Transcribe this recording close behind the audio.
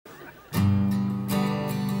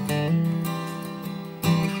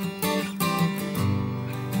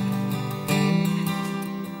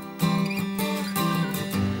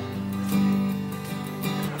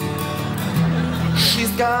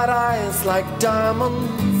got eyes like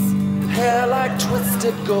diamonds, hair like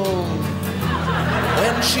twisted gold.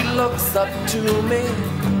 When she looks up to me,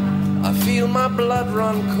 I feel my blood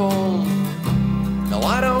run cold. No,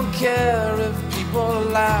 I don't care if people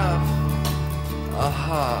laugh.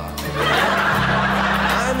 Aha.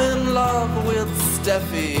 I'm in love with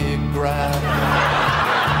Steffi Graf.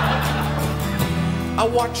 I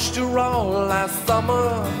watched her all last summer.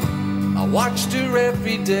 I watched her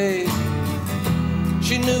every day.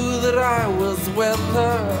 She knew that I was with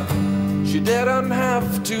her. She didn't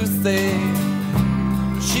have to say.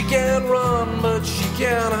 She can't run, but she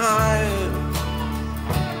can't hide.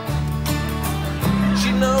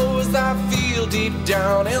 She knows I feel deep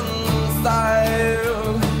down inside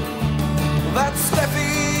that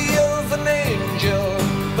Steffi is an angel,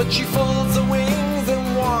 but she folds her wings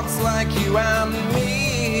and walks like you and me.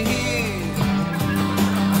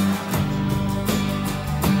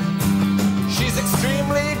 She's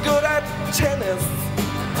extremely good at tennis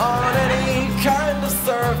on any kind of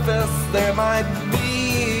surface there might be.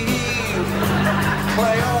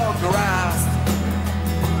 Clay or grass,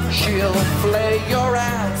 she'll flay your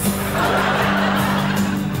ass.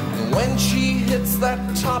 When she hits that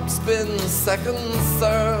topspin second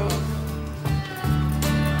serve,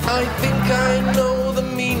 I think I know the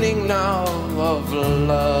meaning now of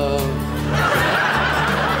love.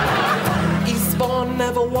 Eastbourne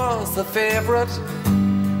never was a favorite.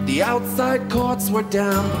 The outside courts were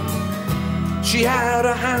damp. She had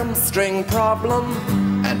a hamstring problem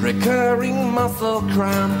and recurring muscle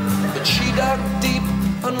cramp, but she dug deep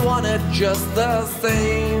and wanted just the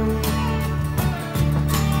same.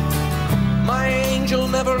 My angel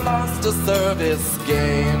never lost a service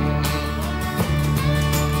game.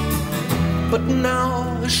 But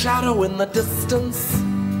now a shadow in the distance,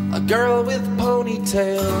 a girl with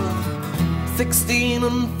ponytail, 16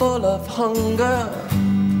 and full of hunger,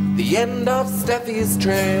 the end of Steffi's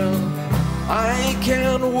trail. I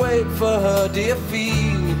can't wait for her dear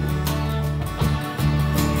feet.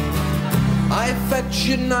 I fetch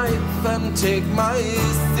a knife and take my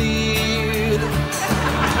seat.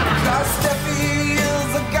 'Cause Steffi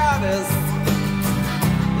is a goddess.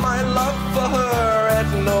 My love for her, it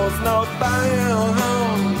knows no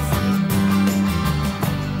bounds.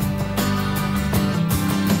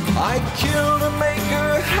 I'd kill to make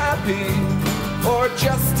her happy, or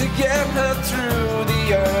just to get her through the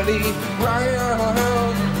early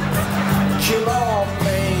round. Kill or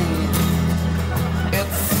maim,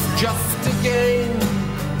 it's just a game.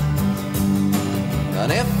 And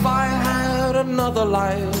if I had another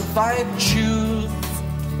life, I'd choose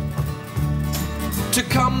to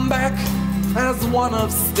come back as one of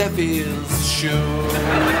Steffi's shoes.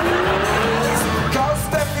 'Cause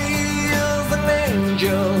Steffi is an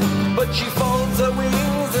angel, but she